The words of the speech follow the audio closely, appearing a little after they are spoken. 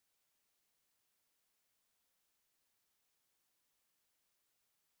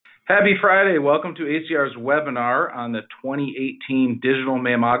Happy Friday. Welcome to ACR's webinar on the 2018 Digital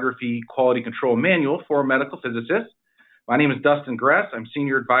Mammography Quality Control Manual for Medical Physicists. My name is Dustin Gress. I'm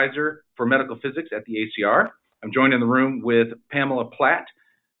Senior Advisor for Medical Physics at the ACR. I'm joined in the room with Pamela Platt,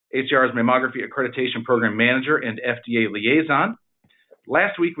 ACR's Mammography Accreditation Program Manager and FDA Liaison.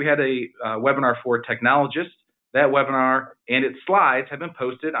 Last week we had a webinar for technologists. That webinar and its slides have been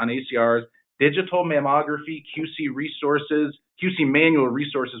posted on ACR's Digital Mammography QC Manual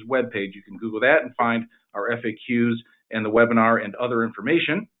Resources webpage. You can Google that and find our FAQs and the webinar and other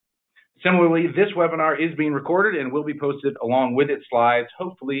information. Similarly, this webinar is being recorded and will be posted along with its slides,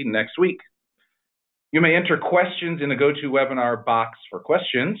 hopefully next week. You may enter questions in the GoToWebinar box for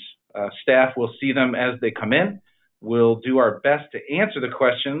questions. Staff will see them as they come in. We'll do our best to answer the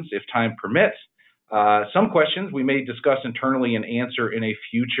questions if time permits. Some questions we may discuss internally and answer in a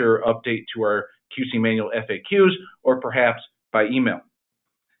future update to our QC Manual FAQs or perhaps by email.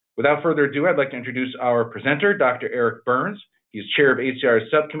 Without further ado, I'd like to introduce our presenter, Dr. Eric Burns. He's chair of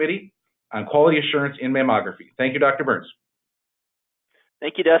ACR's Subcommittee on Quality Assurance in Mammography. Thank you, Dr. Burns.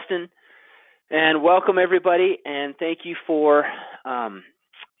 Thank you, Dustin. And welcome, everybody. And thank you for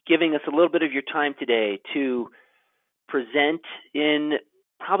giving us a little bit of your time today to present in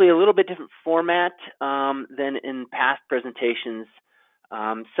probably a little bit different format than in past presentations,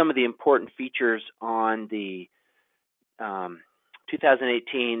 some of the important features on the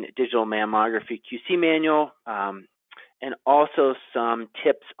 2018 Digital Mammography QC Manual, and also some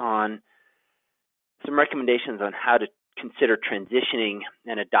tips on some recommendations on how to consider transitioning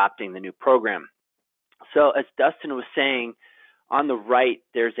and adopting the new program. So as Dustin was saying, on the right,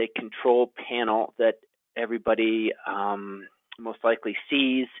 there's a control panel that everybody most likely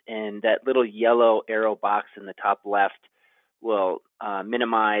sees, and that little yellow arrow box in the top left will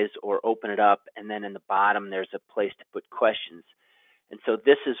minimize or open it up, and then in the bottom there's a place to put questions. And so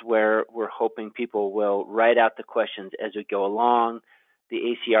this is where we're hoping people will write out the questions as we go along.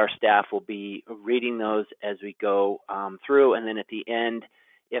 The ACR staff will be reading those as we go through, and then at the end,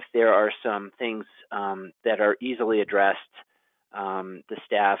 if there are some things that are easily addressed, the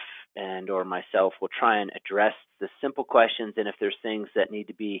staff and or myself will try and address the simple questions, and if there's things that need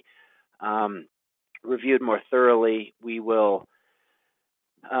to be reviewed more thoroughly, we will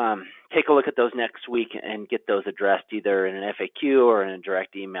take a look at those next week and get those addressed either in an FAQ or in a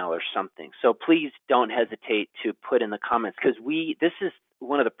direct email or something. So please don't hesitate to put in the comments, because this is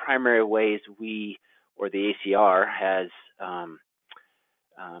one of the primary ways we, or the ACR, has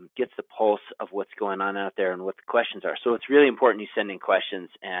gets the pulse of what's going on out there and what the questions are. So it's really important you send in questions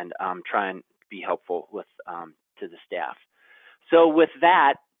and try and be helpful with to the staff. So with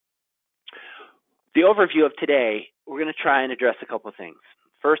that, the overview of today, we're going to try and address a couple of things.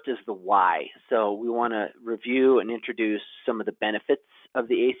 First is the why. So we want to review and introduce some of the benefits of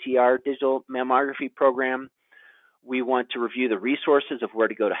the ACR Digital Mammography Program. We want to review the resources of where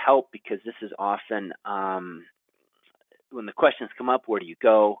to go to help, because this is often when the questions come up, where do you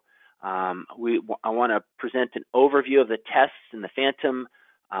go? I want to present an overview of the tests in the Phantom,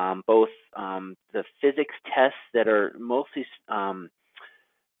 both the physics tests that are mostly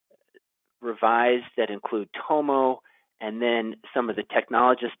revised that include TOMO, and then some of the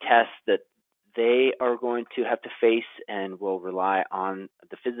technologist tests that they are going to have to face and will rely on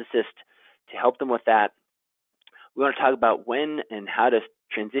the physicist to help them with that. We want to talk about when and how to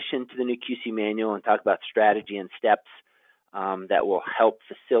transition to the new QC manual and talk about strategy and steps that will help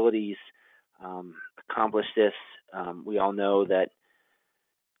facilities accomplish this. We all know that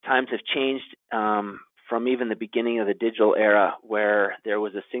times have changed from even the beginning of the digital era, where there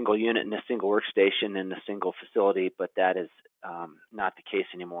was a single unit and a single workstation in a single facility, but that is not the case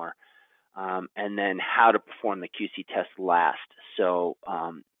anymore. And then how to perform the QC test last. So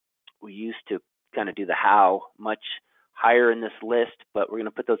we used to kind of do the how much higher in this list, but we're going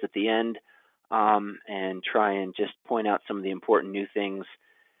to put those at the end and try and just point out some of the important new things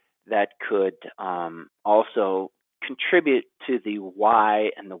that could also contribute to the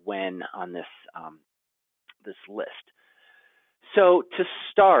why and the when on this this list. So to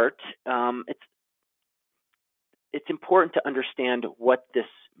start, it's important to understand what this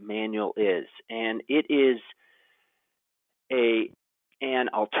manual is, and it is an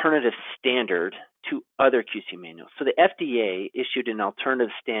alternative standard to other QC manuals. So the FDA issued an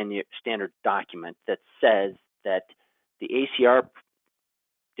alternative standard document that says that the ACR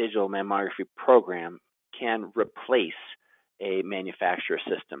digital mammography program can replace a manufacturer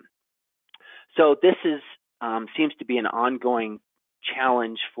system. So this is seems to be an ongoing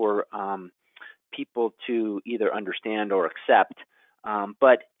challenge for people to either understand or accept.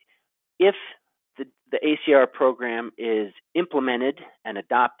 But if the ACR program is implemented and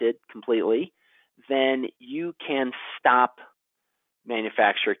adopted completely, then you can stop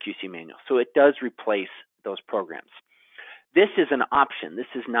manufacturer QC manual. So it does replace those programs. This is an option. This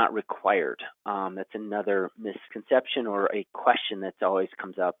is not required. That's another misconception or a question that always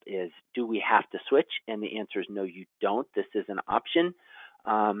comes up is, do we have to switch? And the answer is no, you don't. This is an option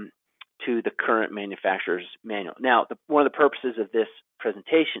to the current manufacturer's manual. Now, one of the purposes of this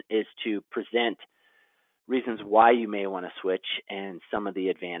presentation is to present reasons why you may want to switch and some of the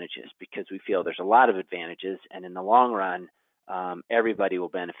advantages, because we feel there's a lot of advantages, and in the long run, everybody will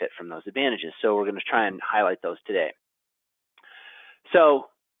benefit from those advantages. So we're going to try and highlight those today. So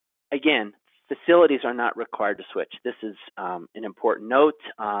again, facilities are not required to switch. This is an important note.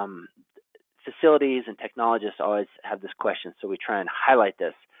 Facilities and technologists always have this question, so we try and highlight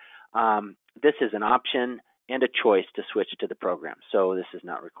this. This is an option and a choice to switch to the program, so this is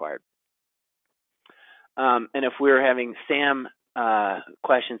not required. And if we were having Sam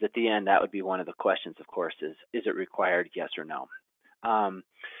questions at the end, that would be one of the questions, of course, is it required, yes or no?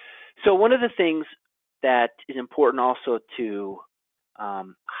 So one of the things that is important also to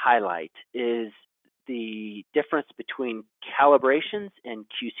highlight is the difference between calibrations and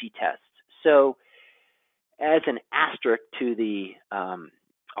QC tests. So as an asterisk to the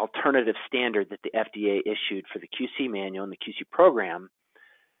alternative standard that the FDA issued for the QC manual and the QC program,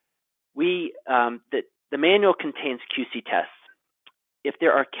 the manual contains QC tests. If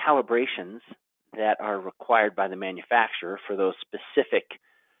there are calibrations that are required by the manufacturer for those specific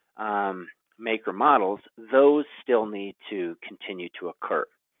maker models, those still need to continue to occur.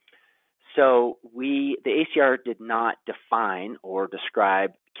 So the ACR did not define or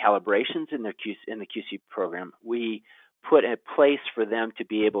describe calibrations in the QC program. We put a place for them to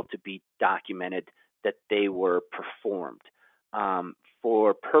be able to be documented that they were performed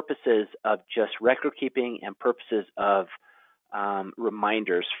for purposes of just record keeping and purposes of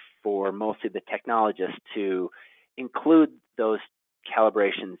reminders for mostly the technologists to include those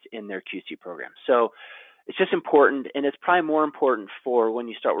calibrations in their QC program. So it's just important, and it's probably more important for when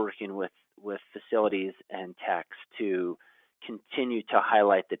you start working with facilities and techs to continue to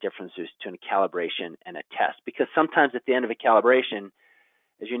highlight the differences between a calibration and a test, because sometimes at the end of a calibration,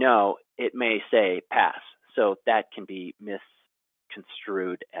 as you know, it may say pass. So that can be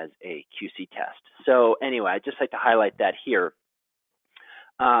misconstrued as a QC test. So anyway, I'd just like to highlight that here.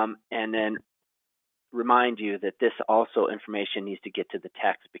 And then remind you that this also information needs to get to the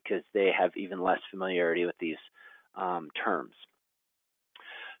techs because they have even less familiarity with these terms.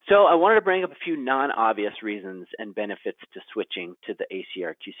 So I wanted to bring up a few non-obvious reasons and benefits to switching to the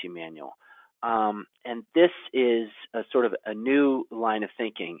ACR QC manual. And this is a sort of a new line of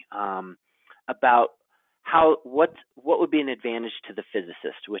thinking about what would be an advantage to the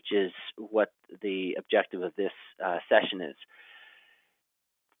physicist, which is what the objective of this session is.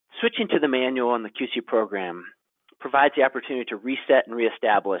 Switching to the manual and the QC program provides the opportunity to reset and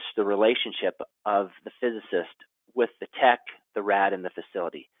reestablish the relationship of the physicist with the tech, the RAD, and the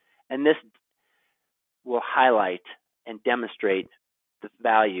facility. And this will highlight and demonstrate the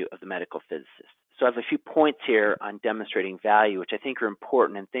value of the medical physicist. So I have a few points here on demonstrating value, which I think are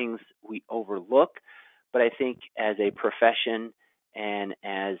important and things we overlook, but I think as a profession and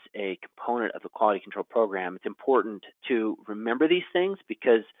as a component of the quality control program, it's important to remember these things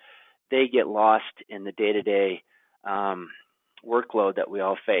because they get lost in the day-to-day workload that we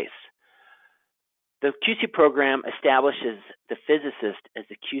all face. The QC program establishes the physicist as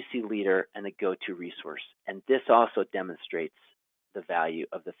the QC leader and the go-to resource. And this also demonstrates the value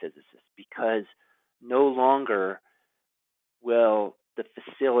of the physicist because no longer will the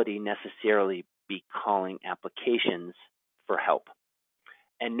facility necessarily be calling applications for help.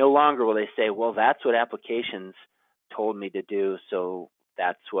 And no longer will they say, well, that's what applications told me to do, so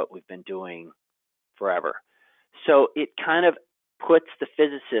that's what we've been doing forever. So it kind of puts the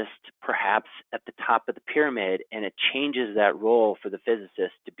physicist perhaps at the top of the pyramid, and it changes that role for the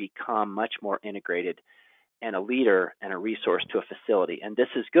physicist to become much more integrated and a leader and a resource to a facility. And this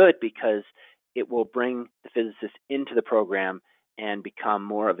is good because it will bring the physicist into the program and become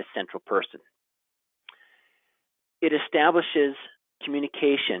more of a central person. It establishes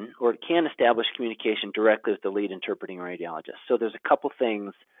communication, or it can establish communication directly with the lead interpreting radiologist. So there's a couple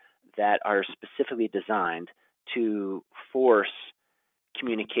things that are specifically designed to force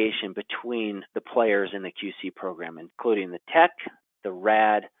communication between the players in the QC program, including the tech, the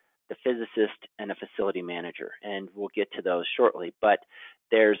RAD, the physicist, and a facility manager. And we'll get to those shortly. But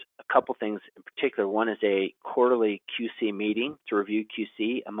there's a couple things in particular. One is a quarterly QC meeting to review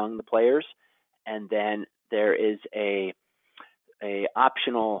QC among the players. And then there is a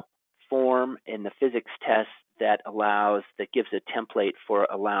optional form in the physics test that gives a template for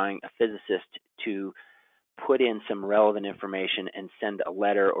allowing a physicist to put in some relevant information and send a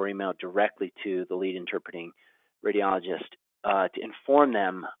letter or email directly to the lead interpreting radiologist to inform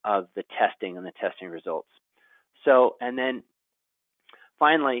them of the testing and the testing results. So, and then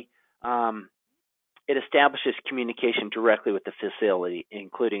finally, it establishes communication directly with the facility,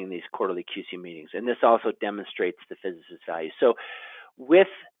 including these quarterly QC meetings. And this also demonstrates the physicist's value. So with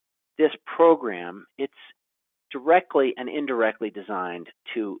this program, it's directly and indirectly designed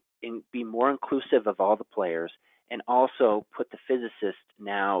to be more inclusive of all the players and also put the physicist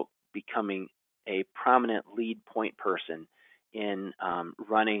now becoming a prominent lead point person in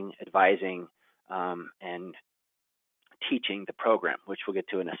running, advising, and teaching the program, which we'll get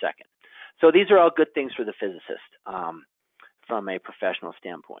to in a second. So these are all good things for the physicist from a professional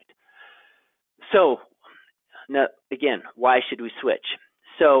standpoint. So now, again, why should we switch?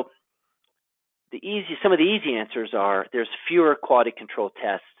 So some of the easy answers are there's fewer quality control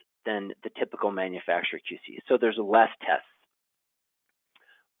tests than the typical manufacturer QC. So there's less tests.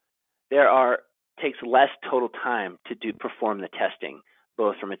 Takes less total time to perform the testing,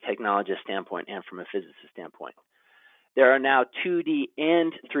 both from a technologist standpoint and from a physicist standpoint. There are now 2D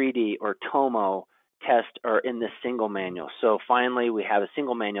and 3D or TOMO tests are in this single manual. So finally, we have a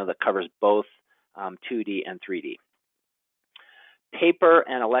single manual that covers both 2D and 3D. Paper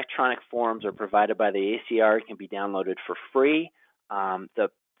and electronic forms are provided by the ACR and can be downloaded for free.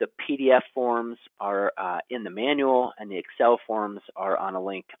 The PDF forms are in the manual, and the Excel forms are on a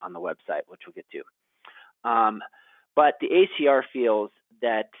link on the website, which we'll get to. But the ACR feels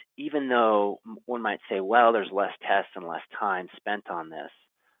that even though one might say, well, there's less tests and less time spent on this,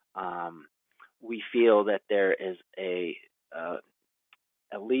 we feel that there is a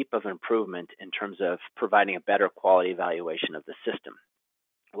leap of improvement in terms of providing a better quality evaluation of the system,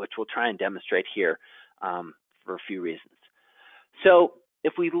 which we'll try and demonstrate here for a few reasons. So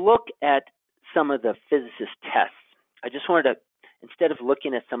if we look at some of the physicist tests, I just wanted to, instead of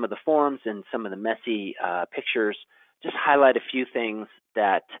looking at some of the forms and some of the messy pictures, just highlight a few things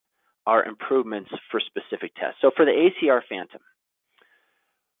that are improvements for specific tests. So for the ACR Phantom,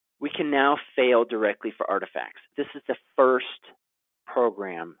 we can now fail directly for artifacts. This is the first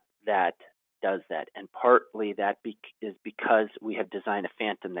program that does that, and partly that is because we have designed a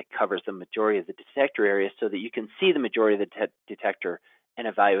Phantom that covers the majority of the detector area so that you can see the majority of the detector and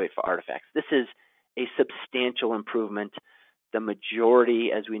evaluate for artifacts. This is a substantial improvement. The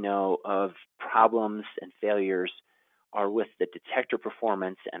majority, as we know, of problems and failures are with the detector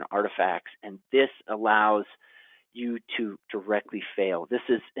performance and artifacts, and this allows you to directly fail. This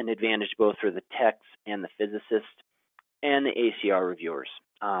is an advantage both for the techs and the physicists and the ACR reviewers.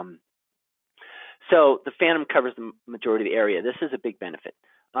 So the Phantom covers the majority of the area. This is a big benefit.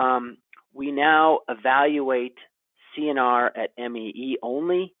 We now evaluate CNR at MEE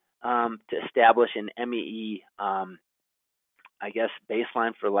only to establish an MEE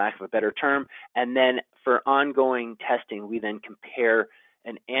baseline, for lack of a better term. And then for ongoing testing, we then compare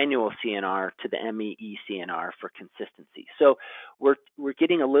an annual CNR to the MEE CNR for consistency. So we're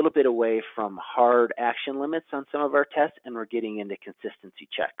getting a little bit away from hard action limits on some of our tests, and we're getting into consistency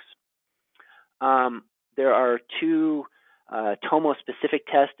checks. There are two TOMO-specific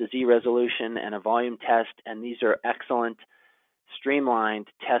tests, a Z-resolution and a volume test, and these are excellent, streamlined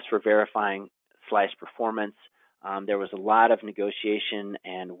tests for verifying slice performance. There was a lot of negotiation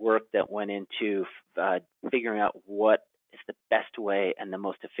and work that went into figuring out what is the best way and the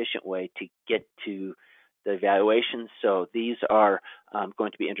most efficient way to get to the evaluation. So these are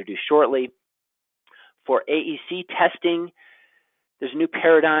going to be introduced shortly. For AEC testing, there's a new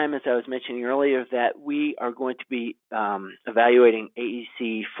paradigm, as I was mentioning earlier, that we are going to be evaluating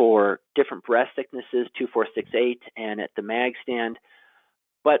AEC for different breast thicknesses, 2, 4, 6, 8, and at the MAG stand.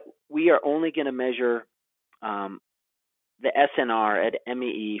 But we are only going to measure the SNR at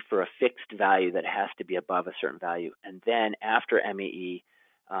MEE for a fixed value that has to be above a certain value. And then after MEE,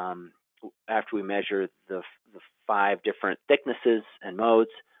 after we measure the 5 different thicknesses and modes,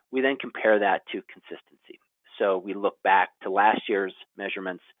 we then compare that to consistency. So we look back to last year's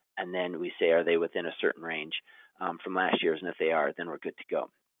measurements, and then we say, are they within a certain range from last year's? And if they are, then we're good to go.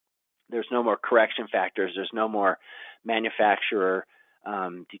 There's no more correction factors. There's no more manufacturer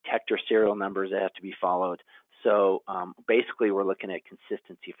detector serial numbers that have to be followed. So basically, we're looking at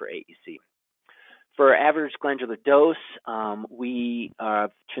consistency for AEC. For average glandular dose, we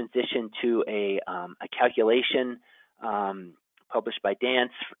transitioned to a calculation published by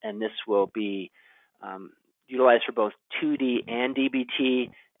Dance, and this will be utilized for both 2D and DBT,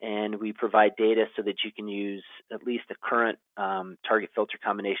 and we provide data so that you can use at least the current target filter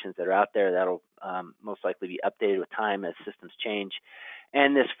combinations that are out there. That'll most likely be updated with time as systems change.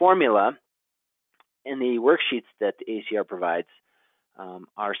 And this formula and the worksheets that the ACR provides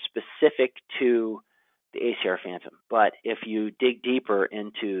are specific to the ACR Phantom. But if you dig deeper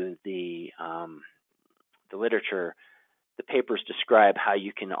into the literature, the papers describe how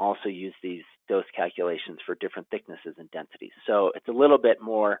you can also use these dose calculations for different thicknesses and densities. So it's a little bit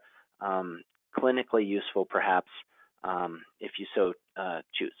more clinically useful, perhaps, if you so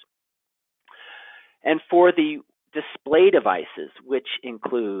choose. And for the display devices, which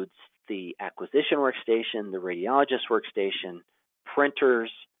includes the acquisition workstation, the radiologist workstation, printers,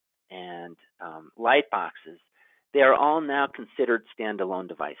 and light boxes, they are all now considered standalone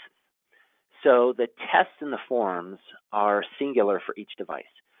devices. So the tests and the forms are singular for each device.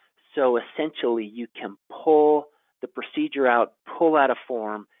 So essentially, you can pull the procedure out, pull out a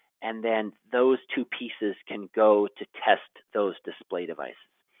form, and then those two pieces can go to test those display devices.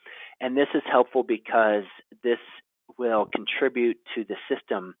 And this is helpful because this will contribute to the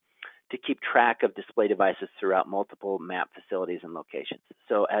system to keep track of display devices throughout multiple MAP facilities and locations.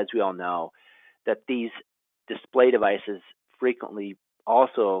 So as we all know, that these display devices frequently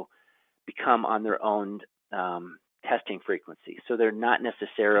also become on their own testing frequency. So they're not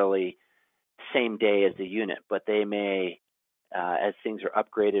necessarily same day as the unit, but they may, as things are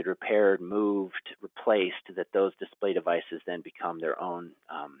upgraded, repaired, moved, replaced, that those display devices then become their own,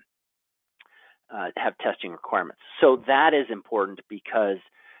 have testing requirements. So that is important because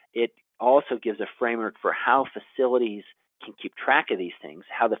it also gives a framework for how facilities can keep track of these things,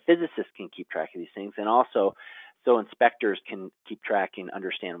 how the physicists can keep track of these things, and also so inspectors can keep track and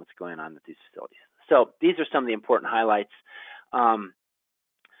understand what's going on with these facilities. So these are some of the important highlights.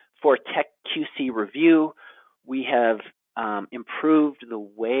 For Tech QC review, we have improved the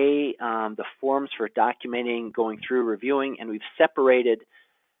way the forms for documenting, going through, reviewing, and we've separated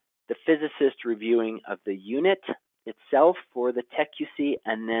the physicist reviewing of the unit itself for the Tech QC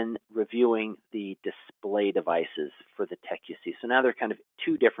and then reviewing the display devices for the Tech QC. So now they're kind of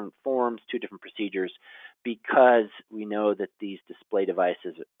two different forms, two different procedures, because we know that these display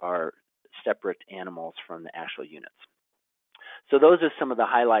devices are separate animals from the actual units. So those are some of the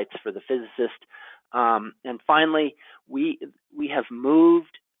highlights for the physicist. And finally, we have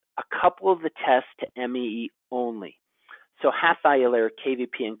moved a couple of the tests to MEE only. So half-valvular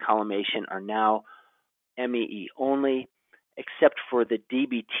KVP and collimation are now MEE only, except for the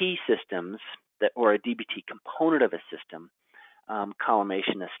DBT systems, or a DBT component of a system.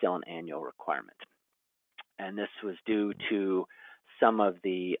 Collimation is still an annual requirement. And this was due to some of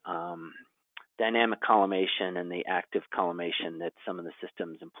the dynamic collimation and the active collimation that some of the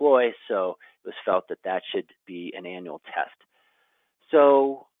systems employ, so it was felt that that should be an annual test.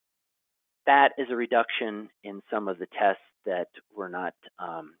 So that is a reduction in some of the tests that were not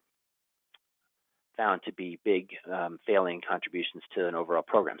found to be big failing contributions to an overall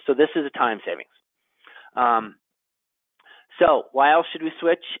program. So this is a time savings. So why else should we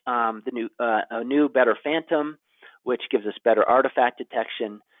switch? A new, better Phantom, which gives us better artifact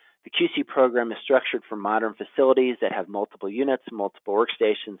detection. The QC program is structured for modern facilities that have multiple units, multiple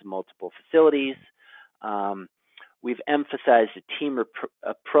workstations, multiple facilities. We've emphasized a team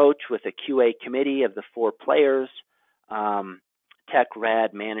approach with a QA committee of the 4 players, tech,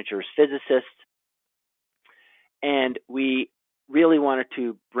 rad, managers, physicists. And we really wanted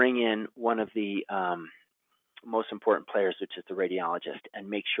to bring in one of the most important players, which is the radiologist, and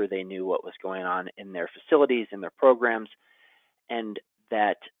make sure they knew what was going on in their facilities, in their programs, and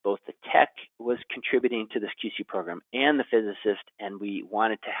that both the tech was contributing to this QC program and the physicist, and we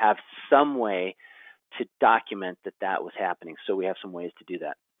wanted to have some way to document that that was happening. So we have some ways to do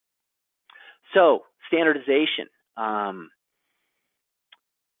that. So standardization.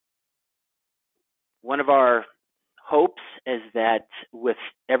 One of our hopes is that with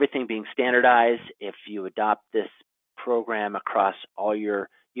everything being standardized, if you adopt this program across all your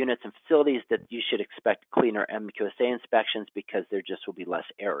units and facilities, that you should expect cleaner MQSA inspections because there just will be less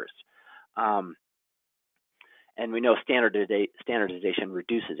errors. And we know standardization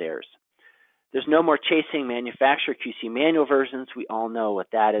reduces errors. There's no more chasing manufacturer QC manual versions. We all know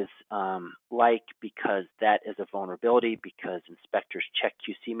what that is like, because that is a vulnerability, because inspectors check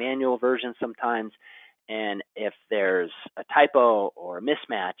QC manual versions sometimes. And if there's a typo or a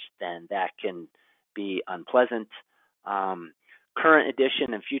mismatch, then that can be unpleasant. Current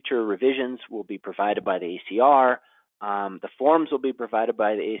edition and future revisions will be provided by the ACR. The forms will be provided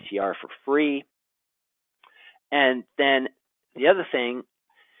by the ACR for free. And then the other thing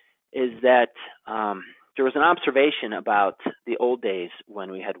is that there was an observation about the old days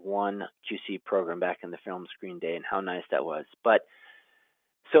when we had one QC program back in the film screen day and how nice that was. But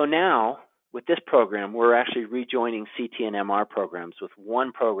so now with this program, we're actually rejoining CT and MR programs with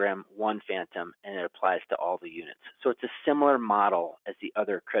one program, one phantom, and it applies to all the units. So it's a similar model as the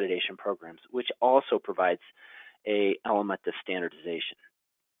other accreditation programs, which also provides an element of standardization.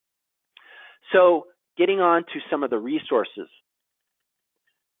 So getting on to some of the resources.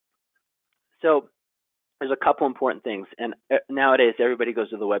 So there's a couple important things, and nowadays everybody goes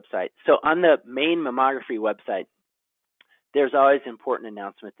to the website. So on the main mammography website, there's always important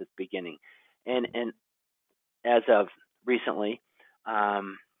announcements at the beginning. And as of recently,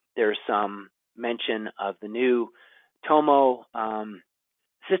 there's some mention of the new TOMO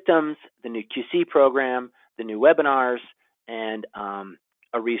systems, the new QC program, the new webinars, and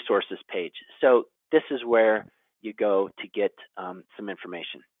a resources page. So this is where you go to get some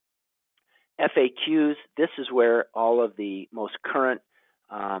information. FAQs, this is where all of the most current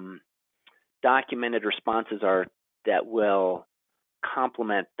documented responses are that will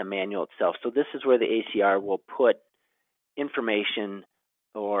complement the manual itself. So this is where the ACR will put information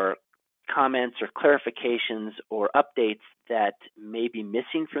or comments or clarifications or updates that may be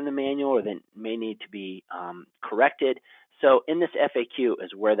missing from the manual or that may need to be corrected. So in this FAQ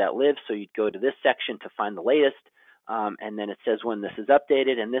is where that lives. So you'd go to this section to find the latest, and then it says when this is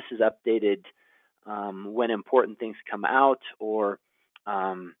updated, and this is updated when important things come out or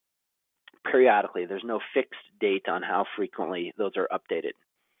periodically. There's no fixed date on how frequently those are updated.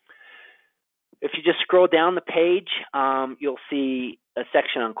 If you just scroll down the page, you'll see a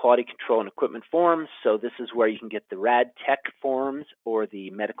section on quality control and equipment forms. So this is where you can get the RAD Tech forms or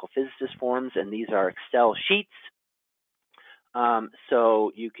the medical physicist forms, and these are Excel sheets.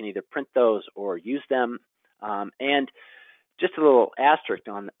 So you can either print those or use them. And just a little asterisk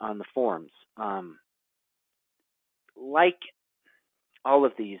on the forms. Like all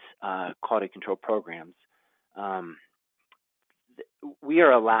of these quality control programs, we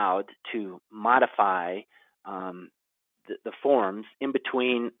are allowed to modify the forms in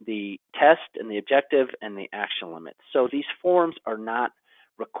between the test and the objective and the action limits. So these forms are not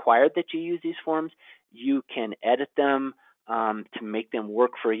required that you use these forms. You can edit them to make them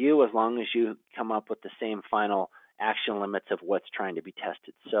work for you as long as you come up with the same final action limits of what's trying to be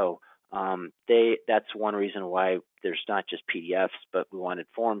tested. So that's one reason why there's not just PDFs, but we wanted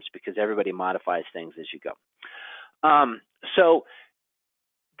forms, because everybody modifies things as you go. So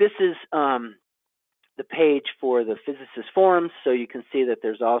this is the page for the physicist forms. So you can see that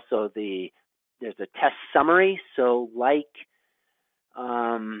there's also there's a test summary. So like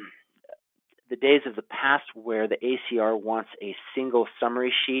the days of the past where the ACR wants a single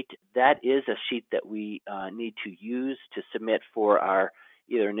summary sheet, that is a sheet that we need to use to submit for our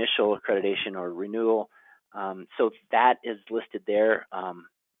either initial accreditation or renewal. So that is listed there.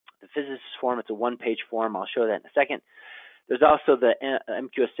 The physicist form, it's a one-page form. I'll show that in a second. There's also the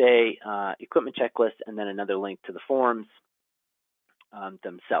MQSA equipment checklist, and then another link to the forms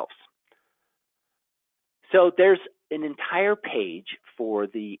themselves. So there's an entire page for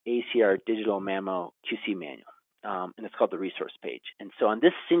the ACR Digital Mammo QC Manual, and it's called the resource page. And so on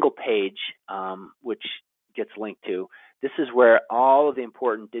this single page, which gets linked to, this is where all of the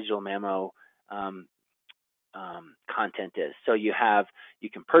important digital mammo content is. So you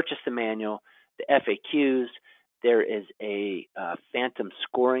can purchase the manual, the FAQs. There is a phantom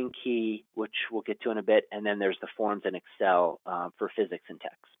scoring key, which we'll get to in a bit, and then there's the forms in Excel for physics and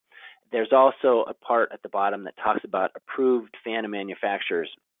techs. There's also a part at the bottom that talks about approved phantom manufacturers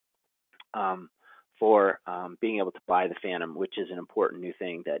for being able to buy the phantom, which is an important new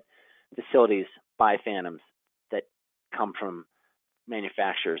thing, that facilities buy phantoms that come from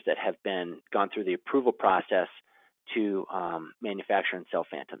manufacturers that have gone through the approval process to manufacture and sell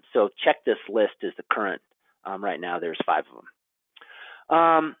phantoms. So check this list is the current. Right now there's 5 of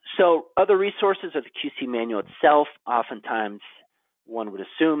them. So other resources are the QC manual itself. Oftentimes one would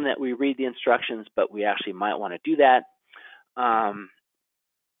assume that we read the instructions, but we actually might want to do that.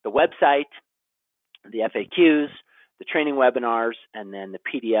 The website, the FAQs, the training webinars, and then the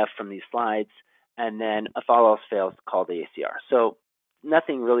PDF from these slides, and then if all else fails, call the ACR. So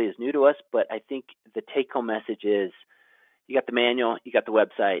nothing really is new to us, but I think the take-home message is you got the manual, you got the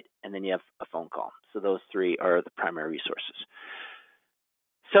website, and then you have a phone call. So those 3 are the primary resources.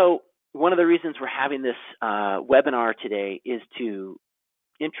 So one of the reasons we're having this webinar today is to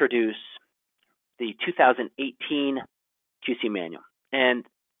introduce the 2018 QC manual. And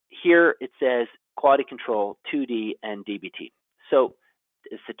here it says quality control 2D and DBT. So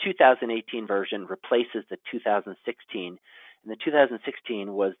it's the 2018 version replaces the 2016, and the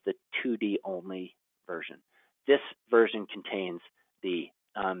 2016 was the 2D only version. This version contains the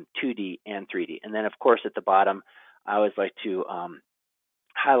 2D and 3D. And then, of course, at the bottom, I always like to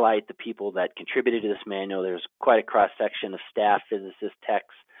highlight the people that contributed to this manual. There's quite a cross-section of staff, physicists,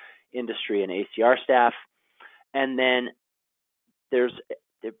 techs, industry, and ACR staff. And then there's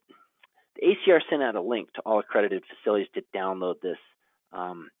the ACR sent out a link to all accredited facilities to download this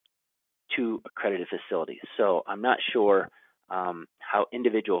to accredited facilities. So I'm not sure how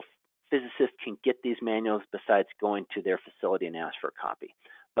individual physicists can get these manuals besides going to their facility and ask for a copy.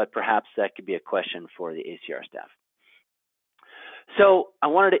 But perhaps that could be a question for the ACR staff. So I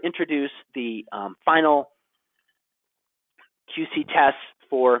wanted to introduce the final QC tests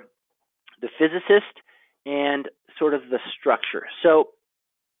for the physicist and sort of the structure. So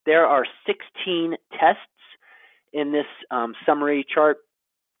there are 16 tests in this summary chart.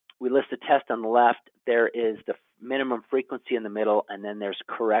 We list the test on the left. There is the minimum frequency in the middle, and then there's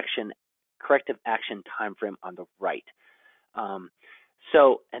corrective action time frame on the right.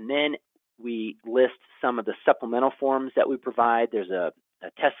 And then we list some of the supplemental forms that we provide. There's a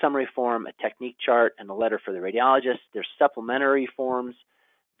test summary form, a technique chart, and a letter for the radiologist. There's supplementary forms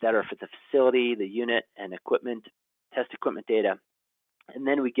that are for the facility, the unit, and equipment, test equipment data. And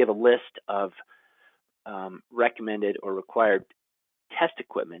then we give a list of recommended or required test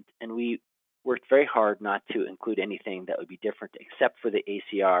equipment, and we worked very hard not to include anything that would be different except for the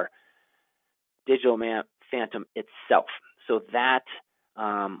ACR digital phantom itself. So that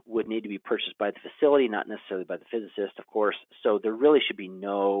would need to be purchased by the facility, not necessarily by the physicist, of course. So there really should be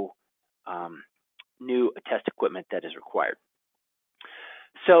no new test equipment that is required.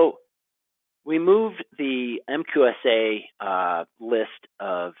 So we moved the MQSA list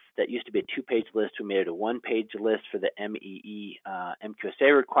that used to be a 2-page list. We made it a 1-page list for the MEE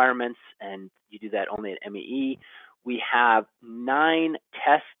MQSA requirements, and you do that only at MEE. We have 9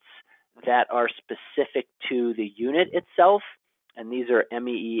 tests that are specific to the unit itself, and these are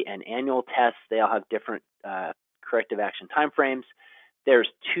MEE and annual tests. They all have different corrective action timeframes. There's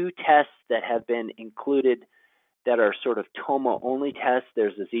 2 tests that have been included that are sort of TOMO-only tests.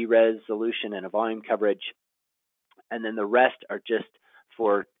 There's a Z-resolution and a volume coverage. And then the rest are just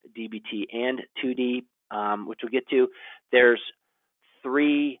for DBT and 2D, which we'll get to. There's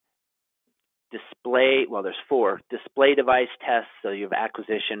 3 there's 4 display device tests. So you have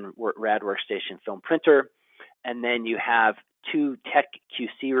acquisition, RAD workstation, film printer. And then you have 2 tech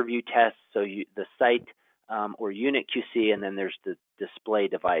QC review tests. So the site or unit QC, and then there's the display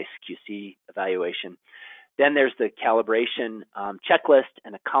device QC evaluation. Then there's the calibration checklist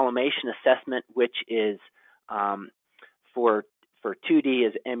and a collimation assessment, which is for 2D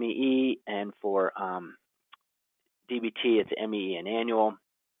is MEE, and for DBT it's MEE and annual.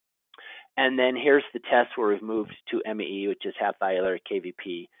 And then here's the test where we've moved to MEE, which is half valvular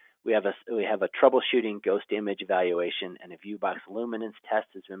KVP. We have a troubleshooting ghost image evaluation, and a view box luminance test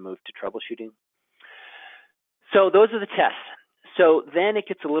has been moved to troubleshooting. So those are the tests. So then it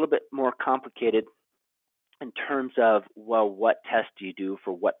gets a little bit more complicated in terms of, well, what test do you do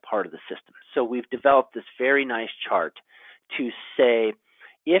for what part of the system? So we've developed this very nice chart to say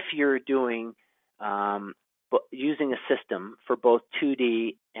if you're doing using a system for both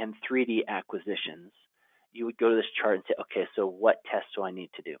 2D and 3D acquisitions, you would go to this chart and say, okay, so what tests do I need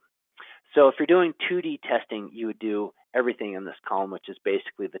to do? So if you're doing 2D testing, you would do everything in this column, which is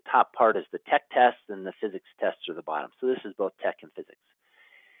basically the top part is the tech tests and the physics tests are the bottom. So this is both tech and physics.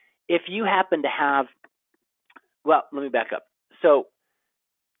 If you happen to have, well, let me back up. So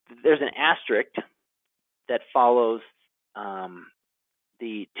there's an asterisk that follows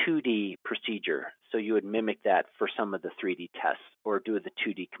the 2D procedure. So you would mimic that for some of the 3D tests or do the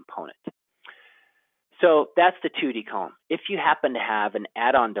 2D component. So that's the 2D column. If you happen to have an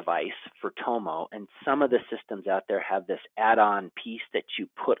add-on device for TOMO, and some of the systems out there have this add-on piece that you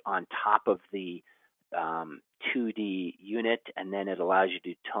put on top of the 2D unit, and then it allows you to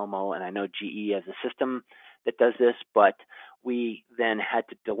do TOMO, and I know GE has a system that does this, but we then had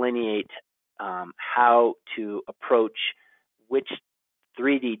to delineate how to approach which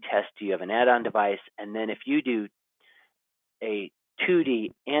 3D test do you have an add-on device, and then if you do a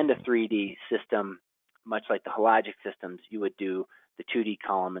 2D and a 3D system, much like the Hologic systems, you would do the 2D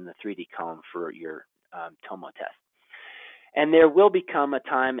column and the 3D column for your TOMO test. And there will become a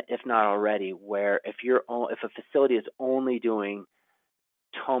time, if not already, where if a facility is only doing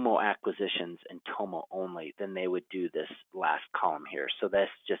TOMO acquisitions and TOMO only, then they would do this last column here. So this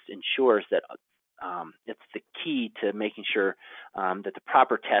just ensures that it's the key to making sure that the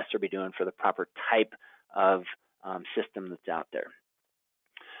proper tests are being done for the proper type of system that's out there.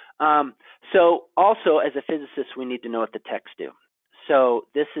 So also as a physicist, we need to know what the techs do. So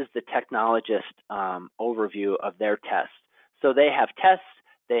this is the technologist overview of their tests. So they have tests,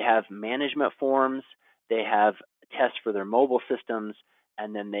 they have management forms, they have tests for their mobile systems,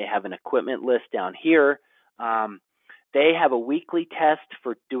 and then they have an equipment list down here. They have a weekly test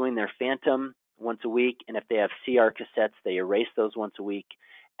for doing their Phantom once a week, and if they have CR cassettes, they erase those once a week.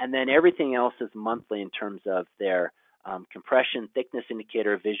 And then everything else is monthly in terms of their compression, thickness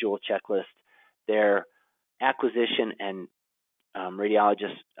indicator, visual checklist, their acquisition and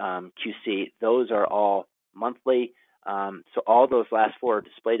radiologist QC. Those are all monthly. So all those last four are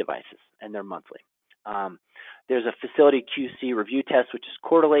display devices, and they're monthly. There's a facility QC review test, which is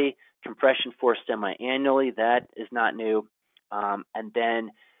quarterly, compression force semi-annually. That is not new. And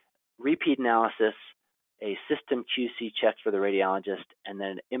then repeat analysis, a system QC check for the radiologist, and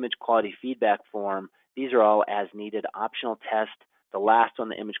then image quality feedback form. These are all as needed optional tests. The last one,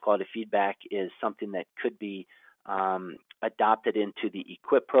 the image quality feedback, is something that could be adopted into the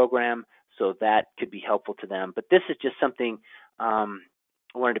EQUIP program, so that could be helpful to them. But this is just something I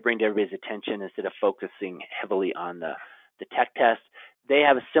wanted to bring to everybody's attention instead of focusing heavily on the tech test. They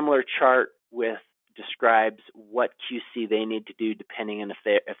have a similar chart with describes what QC they need to do depending on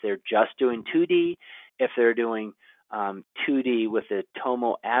if they're just doing 2D, if they're doing 2D with a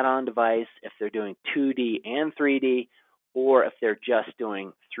Tomo add-on device, if they're doing 2D and 3D, or if they're just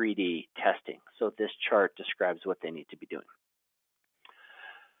doing 3D testing. So this chart describes what they need to be doing.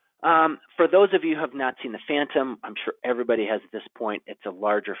 For those of you who have not seen the Phantom, I'm sure everybody has at this point. It's a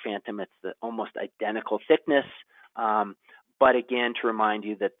larger Phantom. It's the almost identical thickness. But again, to remind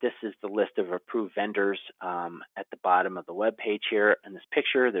you that this is the list of approved vendors at the bottom of the web page here. In this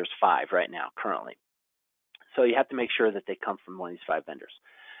picture, there's 5 right now currently. So you have to make sure that they come from one of these 5 vendors.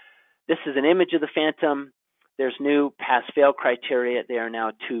 This is an image of the Phantom. There's new pass-fail criteria. They are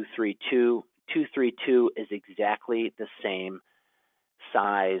now 232. 232 is exactly the same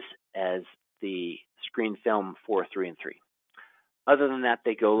size as the screen film 4, 3, and 3. Other than that,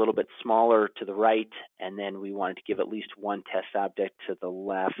 they go a little bit smaller to the right, and then we wanted to give at least one test object to the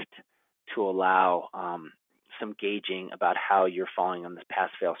left to allow some gauging about how you're falling on this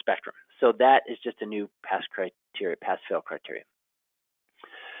pass-fail spectrum. So that is just a new pass-fail criteria.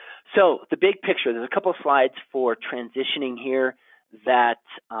 So the big picture, there's a couple of slides for transitioning here that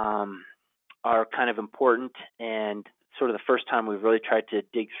are kind of important, and sort of the first time we've really tried to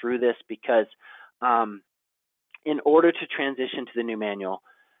dig through this, because in order to transition to the new manual,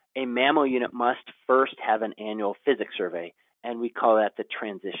 a mammo unit must first have an annual physics survey, and we call that the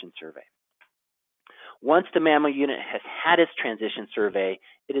transition survey. Once the mammo unit has had its transition survey,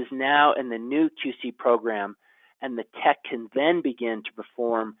 it is now in the new QC program, and the tech can then begin to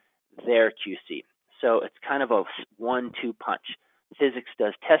perform their QC. So it's kind of a 1-2 punch. Physics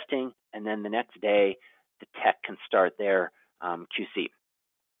does testing, and then the next day, the tech can start their QC.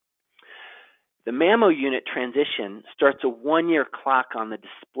 The mammo unit transition starts a 1-year clock on the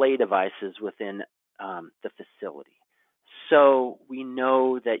display devices within the facility. So we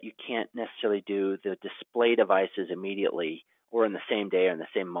know that you can't necessarily do the display devices immediately or in the same day or in the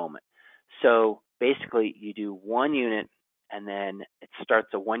same moment. So basically you do 1 unit, and then it starts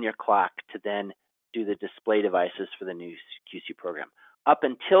a 1-year clock to then do the display devices for the new QC program. Up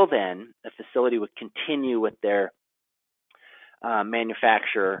until then, the facility would continue with their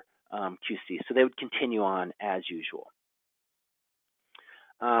manufacturer QC. So they would continue on as usual.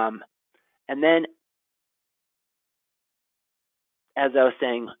 And then, as I was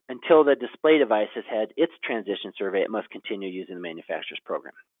saying, until the display device has had its transition survey, it must continue using the manufacturer's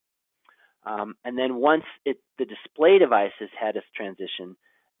program. And then once the display device has had its transition,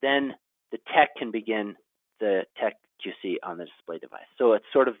 then the tech can begin the tech QC on the display device. So it's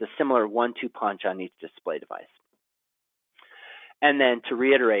sort of the similar 1-2 punch on each display device. And then to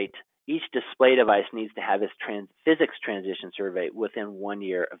reiterate, each display device needs to have its physics transition survey within 1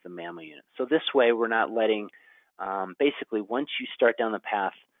 year of the mammo unit. So this way we're not letting, basically once you start down the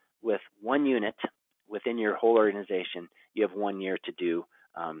path with 1 unit within your whole organization, you have 1 year to do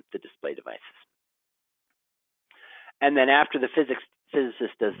the display devices. And then after the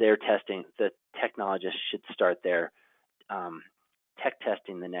physicist does their testing, the technologist should start their tech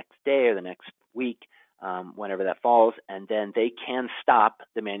testing the next day or the next week, whenever that falls, and then they can stop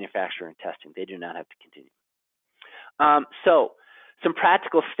the manufacturing testing. They do not have to continue. So some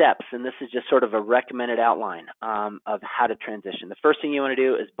practical steps, and this is just sort of a recommended outline of how to transition. The first thing you want to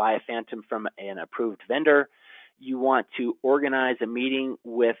do is buy a Phantom from an approved vendor. You want to organize a meeting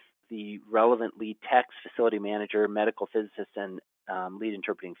with the relevant lead techs, facility manager, medical physicist, and lead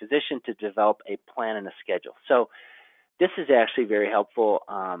interpreting physician to develop a plan and a schedule. So this is actually very helpful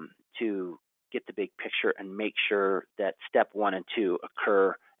to get the big picture and make sure that step 1 and 2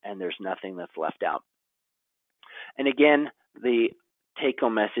 occur and there's nothing that's left out. And again, the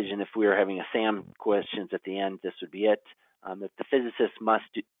take-home message, and if we were having a SAM questions at the end, this would be it, that the physicist must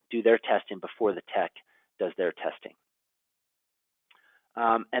do their testing before the tech does their testing.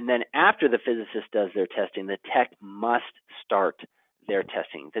 And then after the physicist does their testing, the tech must start their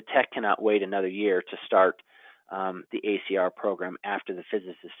testing. The tech cannot wait another year to start the ACR program after the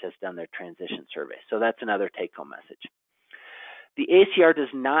physicist has done their transition survey. So that's another take-home message. The ACR does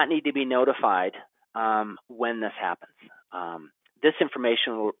not need to be notified when this happens. This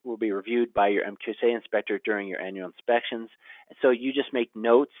information will be reviewed by your MQSA inspector during your annual inspections. So you just make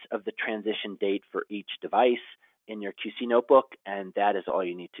notes of the transition date for each device in your QC notebook, and that is all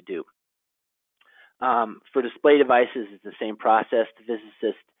you need to do. For display devices, it's the same process. The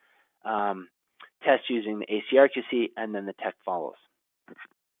physicist tests using the ACR QC, and then the tech follows.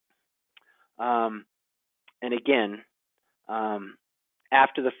 And again,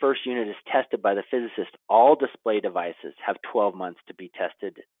 after the first unit is tested by the physicist, all display devices have 12 months to be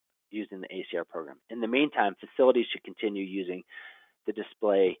tested using the ACR program. In the meantime, facilities should continue using the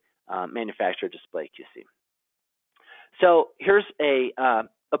display manufacturer display QC. So here's a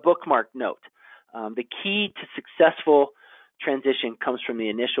bookmark note. The key to successful transition comes from the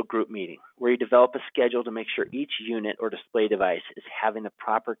initial group meeting, where you develop a schedule to make sure each unit or display device is having the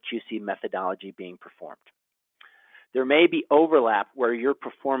proper QC methodology being performed. There may be overlap where you're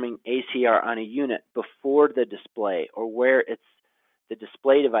performing ACR on a unit before the display, or where the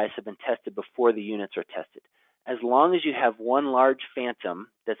display device have been tested before the units are tested. As long as you have one large phantom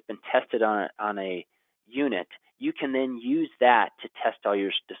that's been tested on a unit, you can then use that to test all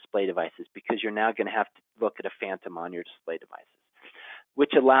your display devices, because you're now going to have to look at a phantom on your display devices,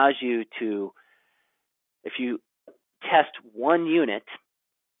 which allows you to, if you test one unit,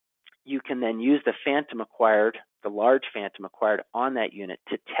 you can then use the phantom acquired, the large phantom acquired on that unit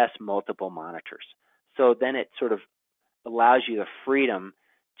to test multiple monitors. So then it sort of allows you the freedom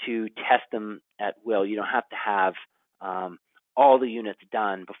to test them at will. You don't have to have all the units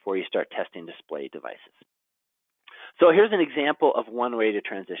done before you start testing display devices. So here's an example of one way to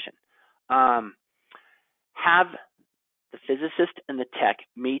transition. Have the physicist and the tech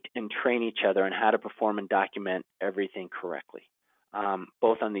meet and train each other on how to perform and document everything correctly,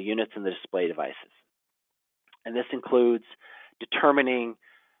 both on the units and the display devices. And this includes determining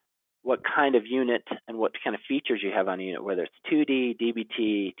what kind of unit and what kind of features you have on a unit, whether it's 2D,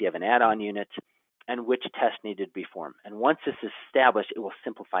 DBT, do you have an add-on unit, and which tests needed to be performed. And once this is established, it will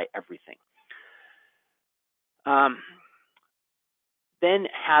simplify everything. Then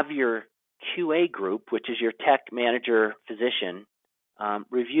have your QA group, which is your tech manager physician,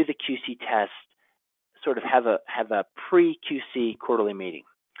 review the QC test, sort of have a pre-QC quarterly meeting.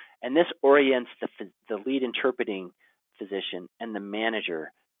 And this orients the lead interpreting physician and the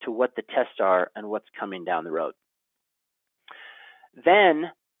manager to what the tests are and what's coming down the road.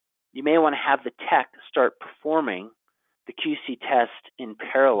 Then you may want to have the tech start performing the QC test in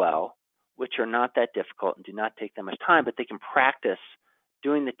parallel, which are not that difficult and do not take that much time, but they can practice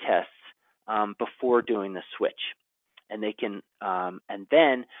doing the tests before doing the switch. And they can, and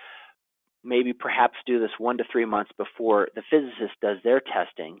then maybe perhaps do this 1 to 3 months before the physicist does their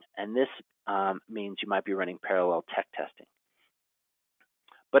testing. And this means you might be running parallel tech testing.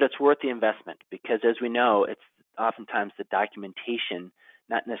 But it's worth the investment, because as we know, it's oftentimes the documentation,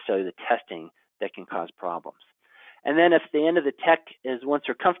 not necessarily the testing, that can cause problems. And then if the end of the tech is, once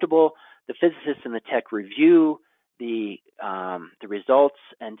they're comfortable, the physicist and the tech review the results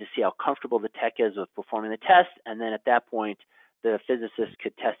and to see how comfortable the tech is with performing the test. And then at that point, the physicist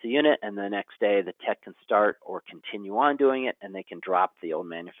could test the unit, and the next day the tech can start or continue on doing it, and they can drop the old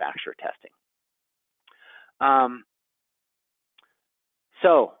manufacturer testing.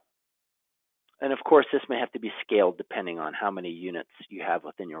 And of course, this may have to be scaled depending on how many units you have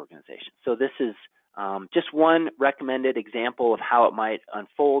within your organization. So this is just one recommended example of how it might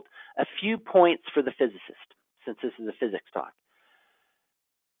unfold. A few points for the physicist, since this is a physics talk.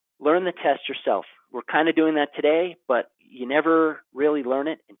 Learn the test yourself. We're kind of doing that today, but you never really learn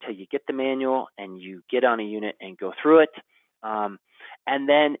it until you get the manual and you get on a unit and go through it. And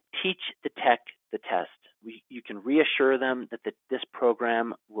then teach the tech the test. You can reassure them that this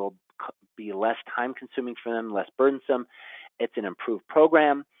program will be less time-consuming for them, less burdensome. It's an improved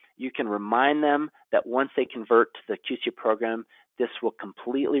program. You can remind them that once they convert to the QC program, this will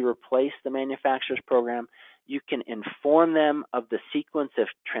completely replace the manufacturer's program. You can inform them of the sequence of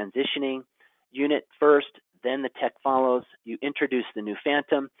transitioning: unit first, then the tech follows. You introduce the new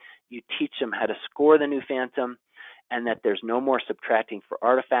phantom. You teach them how to score the new phantom. and that there's no more subtracting for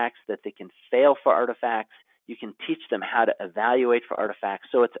artifacts, that they can fail for artifacts. You can teach them how to evaluate for artifacts.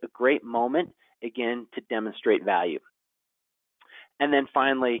 So it's a great moment, again, to demonstrate value. And then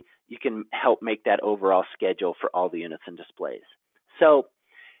finally, you can help make that overall schedule for all the units and displays. So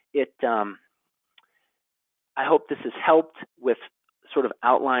I hope this has helped with sort of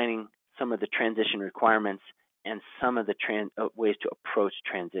outlining some of the transition requirements and some of the ways to approach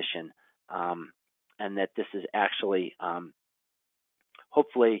transition, and that this is actually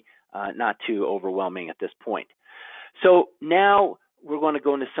hopefully not too overwhelming at this point. So now we're going to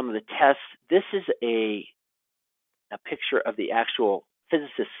go into some of the tests. This is a picture of the actual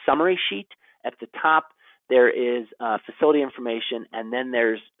physicist summary sheet. At the top, there is facility information, and then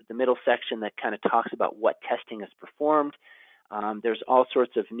there's the middle section that kind of talks about what testing is performed. There's all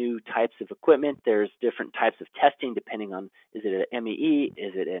sorts of new types of equipment. There's different types of testing depending on, is it an MEE,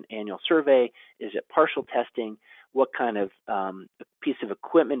 is it an annual survey, is it partial testing, what kind of piece of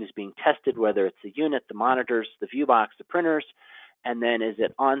equipment is being tested, whether it's the unit, the monitors, the view box, the printers, and then is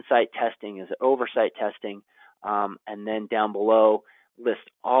it on-site testing, is it oversight testing, and then down below list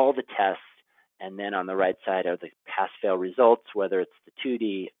all the tests, and then on the right side are the pass-fail results, whether it's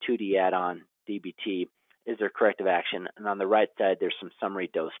the 2D add-on, DBT, is there corrective action, and on the right side there's some summary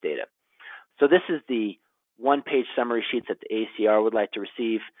dose data. So this is the one-page summary sheets that the ACR would like to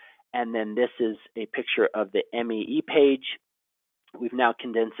receive, and then this is a picture of the MEE page. We've now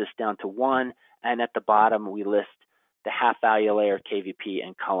condensed this down to one, and at the bottom we list the half-value layer, KVP,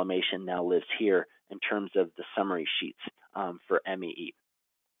 and collimation now lives here in terms of the summary sheets for MEE.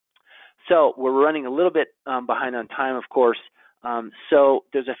 So we're running a little bit behind on time, of course, so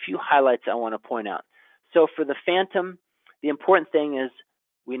there's a few highlights I want to point out. So for the Phantom, the important thing is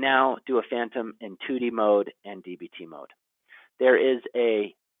we now do a Phantom in 2D mode and DBT mode. There is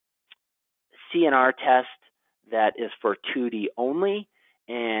a CNR test that is for 2D only,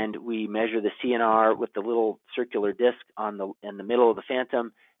 and we measure the CNR with the little circular disc in the middle of the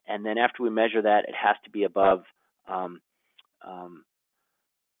Phantom, and then after we measure that, it has to be above a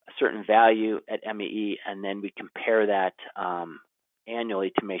certain value at MEE, and then we compare that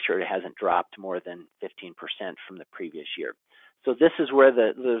annually to make sure it hasn't dropped more than 15% from the previous year. So this is where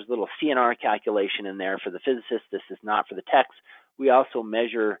there's little CNR calculation in there for the physicists. This is not for the techs. We also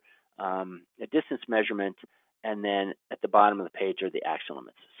measure a distance measurement, and then at the bottom of the page are the action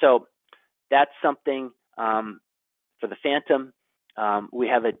limits. So that's something for the Phantom. We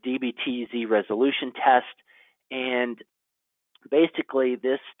have a DBTZ resolution test, and basically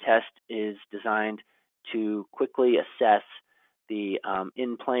this test is designed to quickly assess the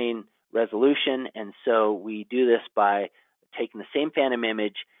in-plane resolution, and so we do this by taking the same Phantom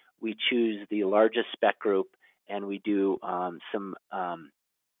image, we choose the largest spec group, and we do some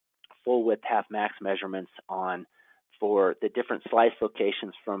full width half max measurements for the different slice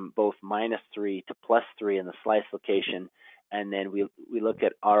locations from both -3 to +3 in the slice location, and then we look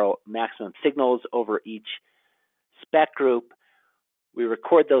at our maximum signals over each spec group. We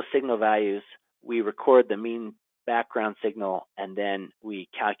record those signal values, we record the mean background signal, and then we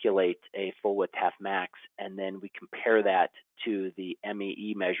calculate a full width half max, and then we compare that to the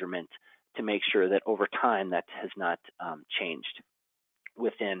MEE measurement to make sure that over time that has not changed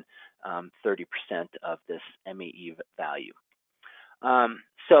within 30% of this MEE value.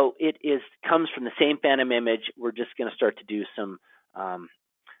 So it comes from the same Phantom image. We're just going to start to do some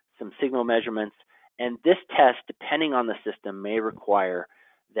signal measurements, and this test, depending on the system, may require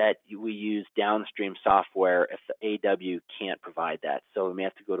that we use downstream software if the AW can't provide that. So we may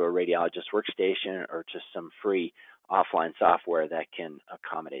have to go to a radiologist workstation or just some free offline software that can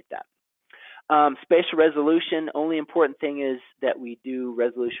accommodate that. Spatial resolution, only important thing is that we do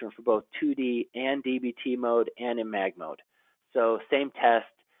resolution for both 2D and DBT mode and in MAG mode. So same test,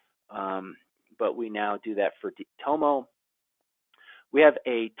 but we now do that for TOMO. We have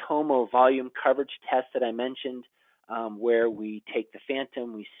a TOMO volume coverage test that I mentioned, where we take the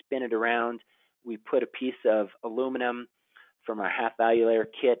Phantom, we spin it around, we put a piece of aluminum from our half value layer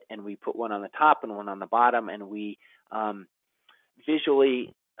kit, and we put one on the top and one on the bottom, and we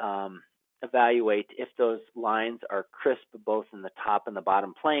visually evaluate if those lines are crisp both in the top and the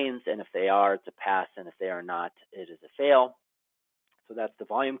bottom planes, and if they are, it's a pass, and if they are not, it is a fail. So that's the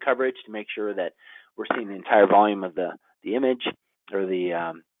volume coverage to make sure that we're seeing the entire volume of the image or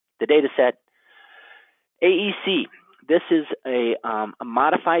the data set. AEC, this is a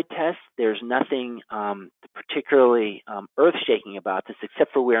modified test. There's nothing particularly earth-shaking about this,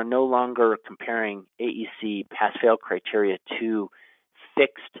 except for we are no longer comparing AEC pass-fail criteria to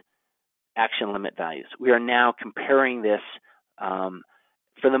fixed action limit values. We are now comparing this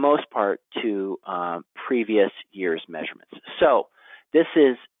for the most part, to previous year's measurements. So this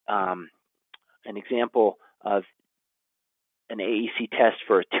is an example of an AEC test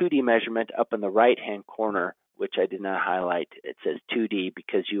for a 2D measurement up in the right-hand corner, which I did not highlight. It says 2D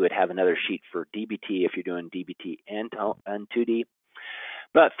because you would have another sheet for DBT if you're doing DBT and 2D.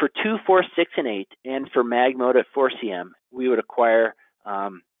 But for 2, 4, 6, and 8, and for mag mode at 4 cm, we would acquire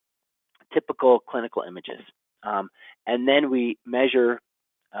typical clinical images. And then we measure,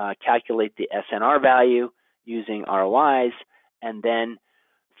 calculate the SNR value using ROIs, and then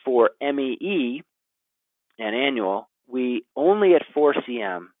for MEE and annual, we only at 4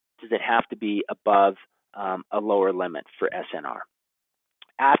 cm does it have to be above a lower limit for SNR.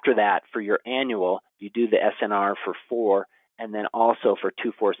 After that, for your annual, you do the SNR for 4, and then also for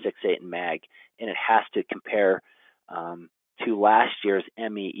 2, 4, 6, 8, and MAG, and it has to compare to last year's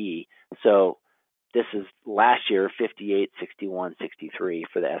MEE. So this is last year, 58, 61, 63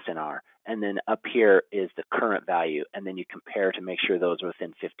 for the SNR, and then up here is the current value, and then you compare to make sure those are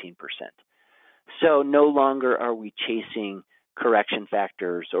within 15%. So no longer are we chasing correction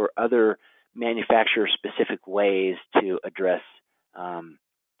factors or other manufacturer-specific ways to address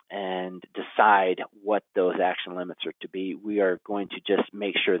and decide what those action limits are to be. We are going to just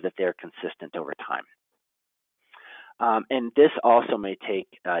make sure that they're consistent over time. And this also may take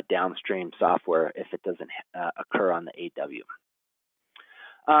downstream software if it doesn't occur on the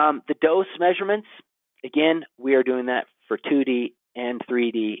AW. The dose measurements, again, we are doing that for 2D and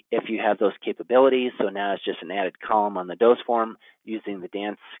 3D if you have those capabilities. So now it's just an added column on the dose form using the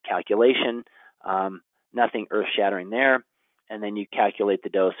dance calculation. Nothing earth-shattering there. And then you calculate the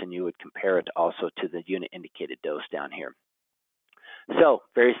dose and you would compare it also to the unit indicated dose down here. So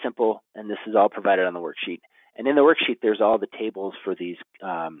very simple, and this is all provided on the worksheet. And in the worksheet, there's all the tables for these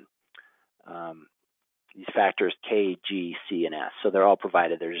factors K, G, C, and S. So they're all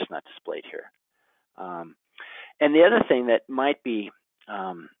provided. They're just not displayed here. And the other thing that might be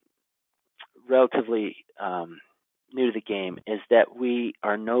relatively new to the game is that we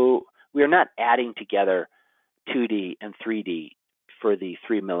are not adding together 2D and 3D for the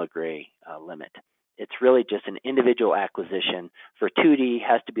 3 milligray limit. It's really just an individual acquisition. For 2D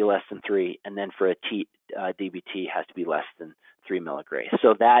has to be less than 3, and then for a DBT has to be less than 3 milligray.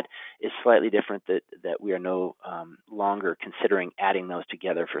 So that is slightly different, that we are no longer considering adding those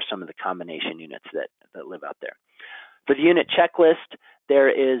together for some of the combination units that live out there. For the unit checklist, there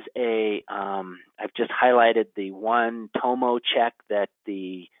is I've just highlighted the one TOMO check that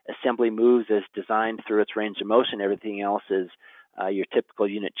the assembly moves as designed through its range of motion. Everything else is your typical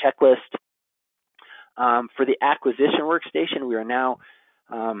unit checklist. For the acquisition workstation, we are now,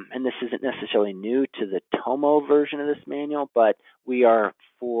 and this isn't necessarily new to the TOMO version of this manual, but we are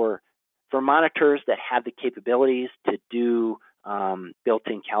for monitors that have the capabilities to do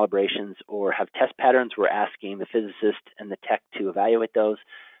built-in calibrations or have test patterns, we're asking the physicist and the tech to evaluate those.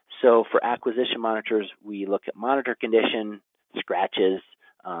 So for acquisition monitors, we look at monitor condition, scratches,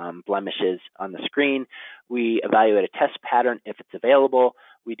 blemishes on the screen. We evaluate a test pattern if it's available.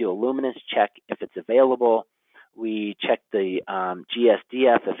 We do a luminance check if it's available. We check the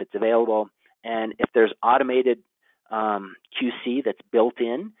GSDF if it's available. And if there's automated QC that's built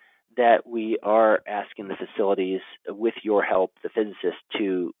in, that we are asking the facilities, with your help, the physicist,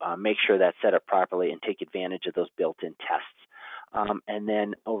 to make sure that's set up properly and take advantage of those built-in tests. And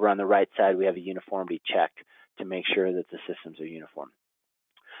then over on the right side, we have a uniformity check to make sure that the systems are uniform.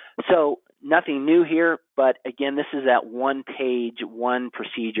 So nothing new here, but again, this is that one page, one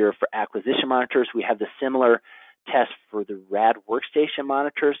procedure for acquisition monitors. We have the similar test for the RAD workstation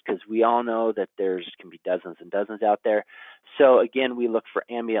monitors because we all know that there's can be dozens and dozens out there. So again, we look for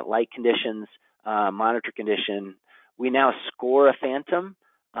ambient light conditions, monitor condition. We now score a phantom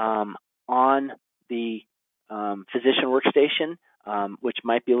on the physician workstation, which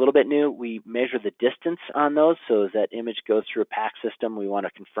might be a little bit new. We measure the distance on those, so as that image goes through a PAC system, we want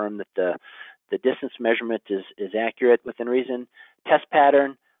to confirm that the distance measurement is accurate within reason. Test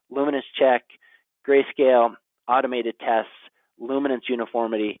pattern, luminance check, grayscale, automated tests, luminance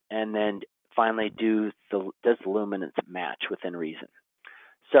uniformity, and then finally does the luminance match within reason.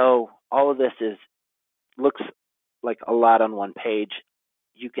 So all of this looks like a lot on one page.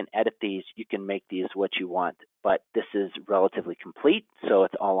 You can edit these, you can make these what you want, but this is relatively complete, so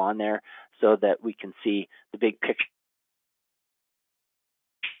it's all on there so that we can see the big picture.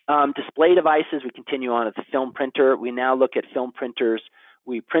 Display devices, we continue on with the film printer. We now look at film printers.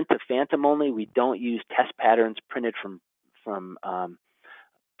 We print the phantom only. We don't use test patterns printed from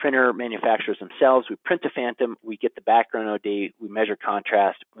printer manufacturers themselves. We print the phantom, we get the background OD, we measure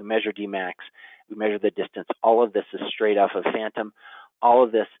contrast, we measure Dmax, we measure the distance. All of this is straight off of phantom. all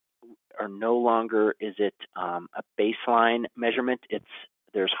of this are no longer is it a baseline measurement.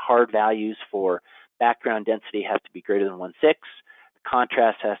 There's hard values for background density has to be greater than 1.6,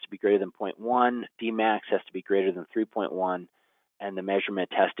 contrast has to be greater than 0.1, Dmax has to be greater than 3.1, and the measurement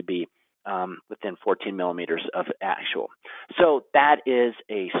has to be within 14 millimeters of actual. So that is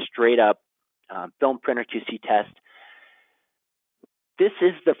a straight up film printer QC test. This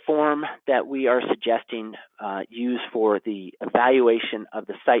is the form that we are suggesting used for the evaluation of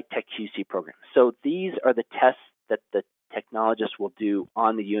the site tech QC program. So these are the tests that the technologist will do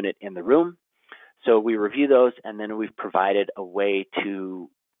on the unit in the room. So we review those, and then we've provided a way to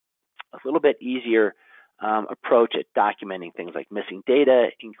a little bit easier approach at documenting things like missing data,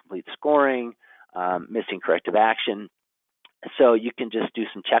 incomplete scoring, missing corrective action. So you can just do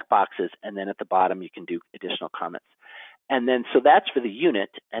some check boxes, and then at the bottom you can do additional comments. And then, so that's for the unit,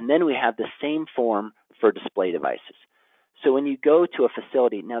 and then we have the same form for display devices. So when you go to a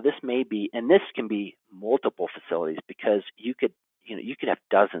facility, now this may be, and this can be multiple facilities, because you could have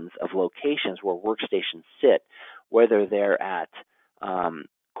dozens of locations where workstations sit, whether they're at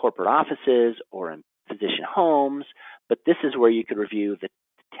corporate offices or in physician homes, but this is where you could review the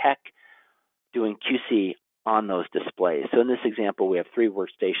tech doing QC on those displays. So in this example, we have 3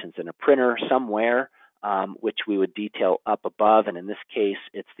 workstations and a printer somewhere, which we would detail up above, and in this case,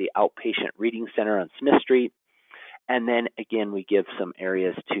 it's the outpatient reading center on Smith Street. And then again, we give some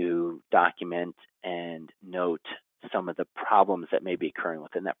areas to document and note some of the problems that may be occurring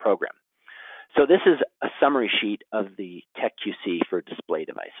within that program. So this is a summary sheet of the tech QC for display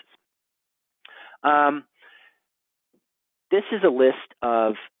devices. This is a list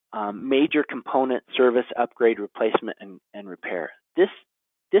of major component service upgrade, replacement, and repair. This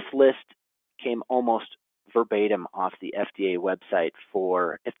list came almost verbatim off the FDA website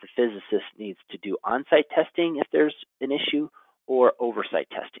for if the physicist needs to do on-site testing if there's an issue, or oversight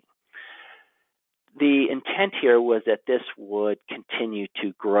testing. The intent here was that this would continue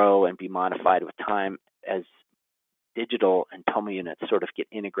to grow and be modified with time as digital and tomo units sort of get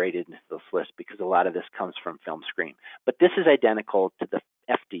integrated into this list, because a lot of this comes from film screen. But this is identical to the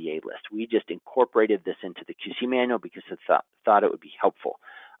FDA list. We just incorporated this into the QC manual because it thought it would be helpful.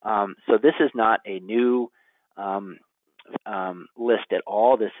 So this is not a new list at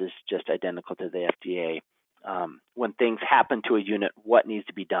all. This is just identical to the FDA. When things happen to a unit, what needs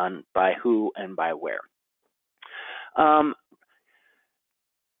to be done by who and by where.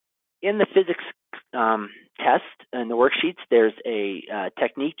 In the physics test and the worksheets, there's a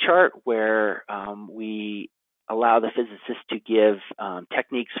technique chart where we allow the physicist to give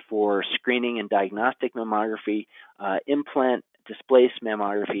techniques for screening and diagnostic mammography, implant displaced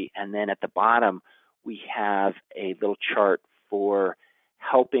mammography, and then at the bottom we have a little chart for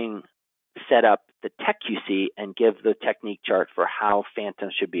helping set up the tech QC and give the technique chart for how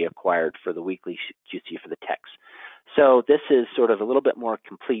phantoms should be acquired for the weekly QC for the techs. So this is sort of a little bit more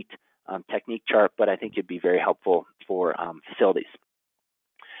complete technique chart, but I think it'd be very helpful for facilities.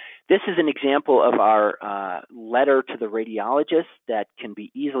 This is an example of our letter to the radiologist that can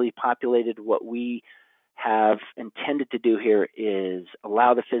be easily populated. What we have intended to do here is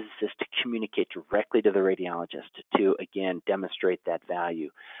allow the physicist to communicate directly to the radiologist to, again, demonstrate that value,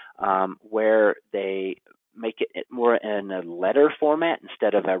 where they make it more in a letter format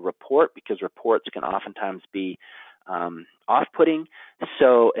instead of a report, because reports can oftentimes be off-putting.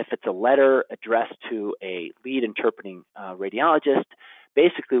 So if it's a letter addressed to a lead interpreting radiologist,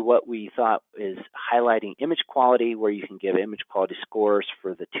 basically what we thought is highlighting image quality, where you can give image quality scores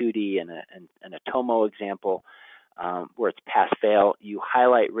for the 2D and a tomo example, where it's pass-fail. You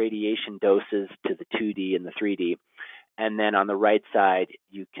highlight radiation doses to the 2D and the 3D. And then on the right side,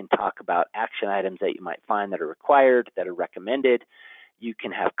 you can talk about action items that you might find that are required, that are recommended. You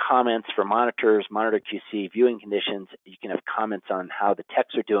can have comments for monitors, monitor QC, viewing conditions. You can have comments on how the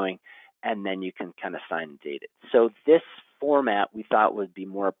techs are doing, and then you can kind of sign and date it. So this format we thought would be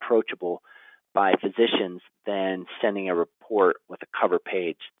more approachable by physicians than sending a report with a cover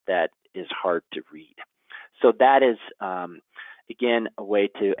page that is hard to read. So that is, again, a way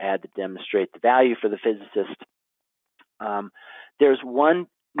to demonstrate the value for the physicist. There's one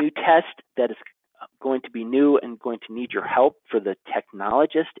new test that is going to be new and going to need your help for the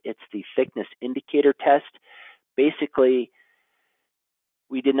technologist. It's the thickness indicator test. Basically,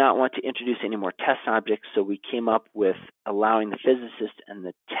 we did not want to introduce any more test objects, so we came up with allowing the physicist and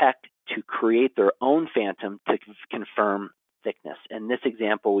the tech to create their own phantom to confirm thickness. In this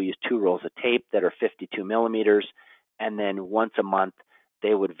example, we used 2 rolls of tape that are 52 millimeters, and then once a month,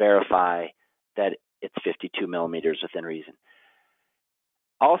 they would verify that it's 52 millimeters within reason.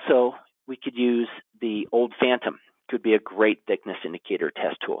 Also, we could use the old phantom. could be a great thickness indicator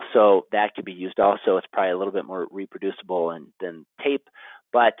test tool. So that could be used also. It's probably a little bit more reproducible than tape,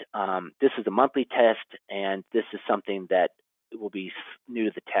 but this is a monthly test, and this is something that will be new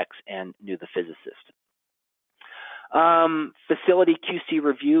to the techs and new to the physicist. Facility QC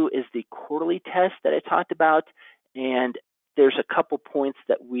review is the quarterly test that I talked about, and there's a couple points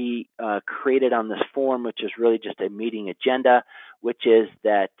that we created on this form, which is really just a meeting agenda, which is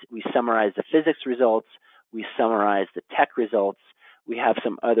that we summarize the physics results, we summarize the tech results, we have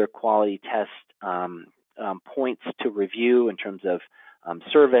some other quality test points to review in terms of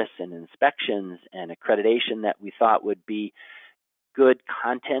service and inspections and accreditation that we thought would be good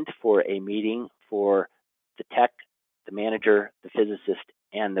content for a meeting for the tech, the manager, the physicist,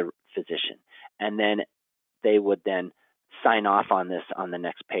 and the physician. And then they would then sign off on this on the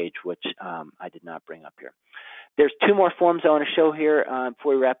next page, which I did not bring up here. There's two more forms I want to show here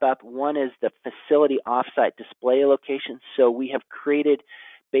before we wrap up. One is the facility offsite display location. So we have created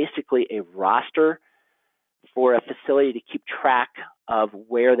basically a roster for a facility to keep track of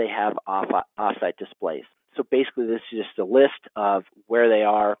where they have offsite displays. So basically this is just a list of where they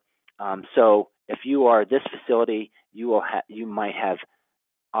are. So if you are this facility, you might have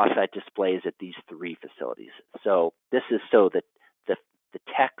offsite displays at these 3 facilities. So this is so that the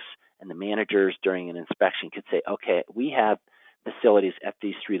techs and the managers during an inspection could say, okay, we have facilities at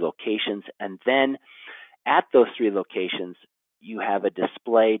these 3 locations, and then at those 3 locations, you have a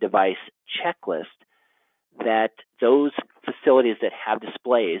display device checklist that those facilities that have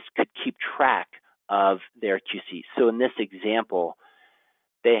displays could keep track of their QC. So in this example,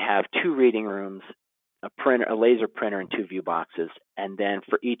 they have 2 reading rooms, a printer, a laser printer, and 2 view boxes. And then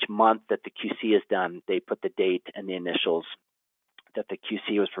for each month that the QC is done, they put the date and the initials that the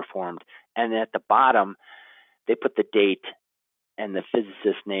QC was performed. And at the bottom, they put the date and the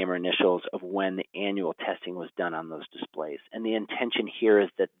physicist's name or initials of when the annual testing was done on those displays. And the intention here is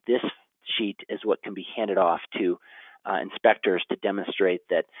that this sheet is what can be handed off to inspectors to demonstrate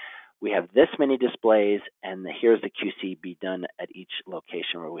that we have this many displays, and here's the QC be done at each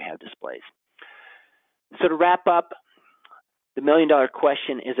location where we have displays. So to wrap up, the $1 million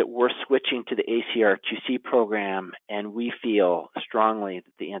question, is it worth switching to the ACR QC program? And we feel strongly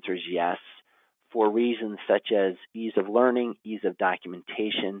that the answer is yes, for reasons such as ease of learning, ease of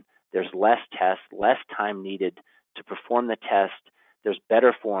documentation. There's less tests, less time needed to perform the test. There's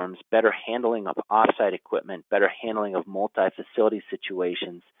better forms, better handling of offsite equipment, better handling of multi-facility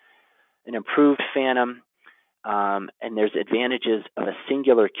situations, an improved Phantom, and there's advantages of a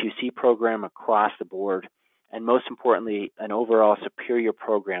singular QC program across the board, and most importantly, an overall superior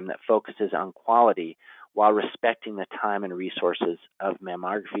program that focuses on quality while respecting the time and resources of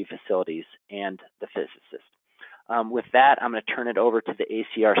mammography facilities and the physicist. With that, I'm going to turn it over to the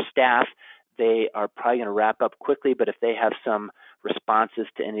ACR staff. They are probably going to wrap up quickly, but if they have some responses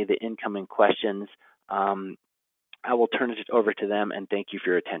to any of the incoming questions, I will turn it over to them, and thank you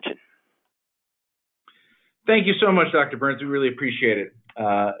for your attention. Thank you so much, Dr. Burns. We really appreciate it.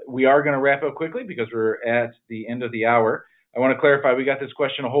 We are going to wrap up quickly because we're at the end of the hour. I want to clarify, we got this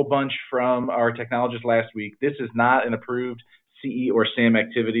question a whole bunch from our technologist last week. This is not an approved CE or SAM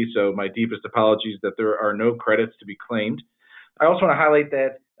activity, so my deepest apologies that there are no credits to be claimed. I also want to highlight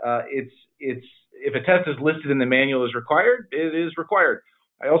that if a test is listed in the manual as required, it is required.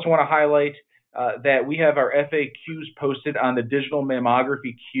 I also want to highlight that we have our FAQs posted on the Digital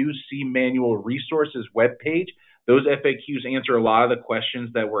Mammography QC Manual Resources webpage. Those FAQs answer a lot of the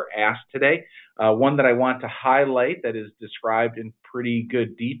questions that were asked today. One that I want to highlight that is described in pretty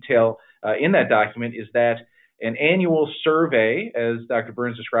good detail in that document is that an annual survey, as Dr.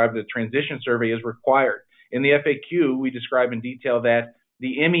 Burns described, the transition survey is required. In the FAQ, we describe in detail that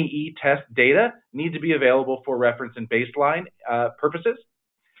the MEE test data need to be available for reference and baseline purposes.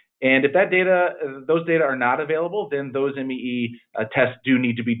 And if those data are not available, then those MEE tests do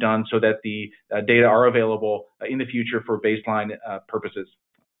need to be done so that the data are available in the future for baseline purposes.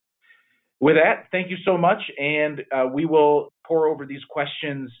 With that, thank you so much, and we will pour over these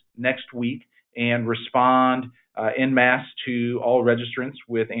questions next week and respond en masse to all registrants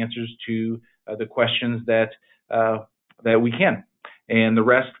with answers to the questions that we can. And the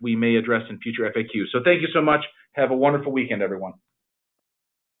rest we may address in future FAQs. So thank you so much. Have a wonderful weekend, everyone.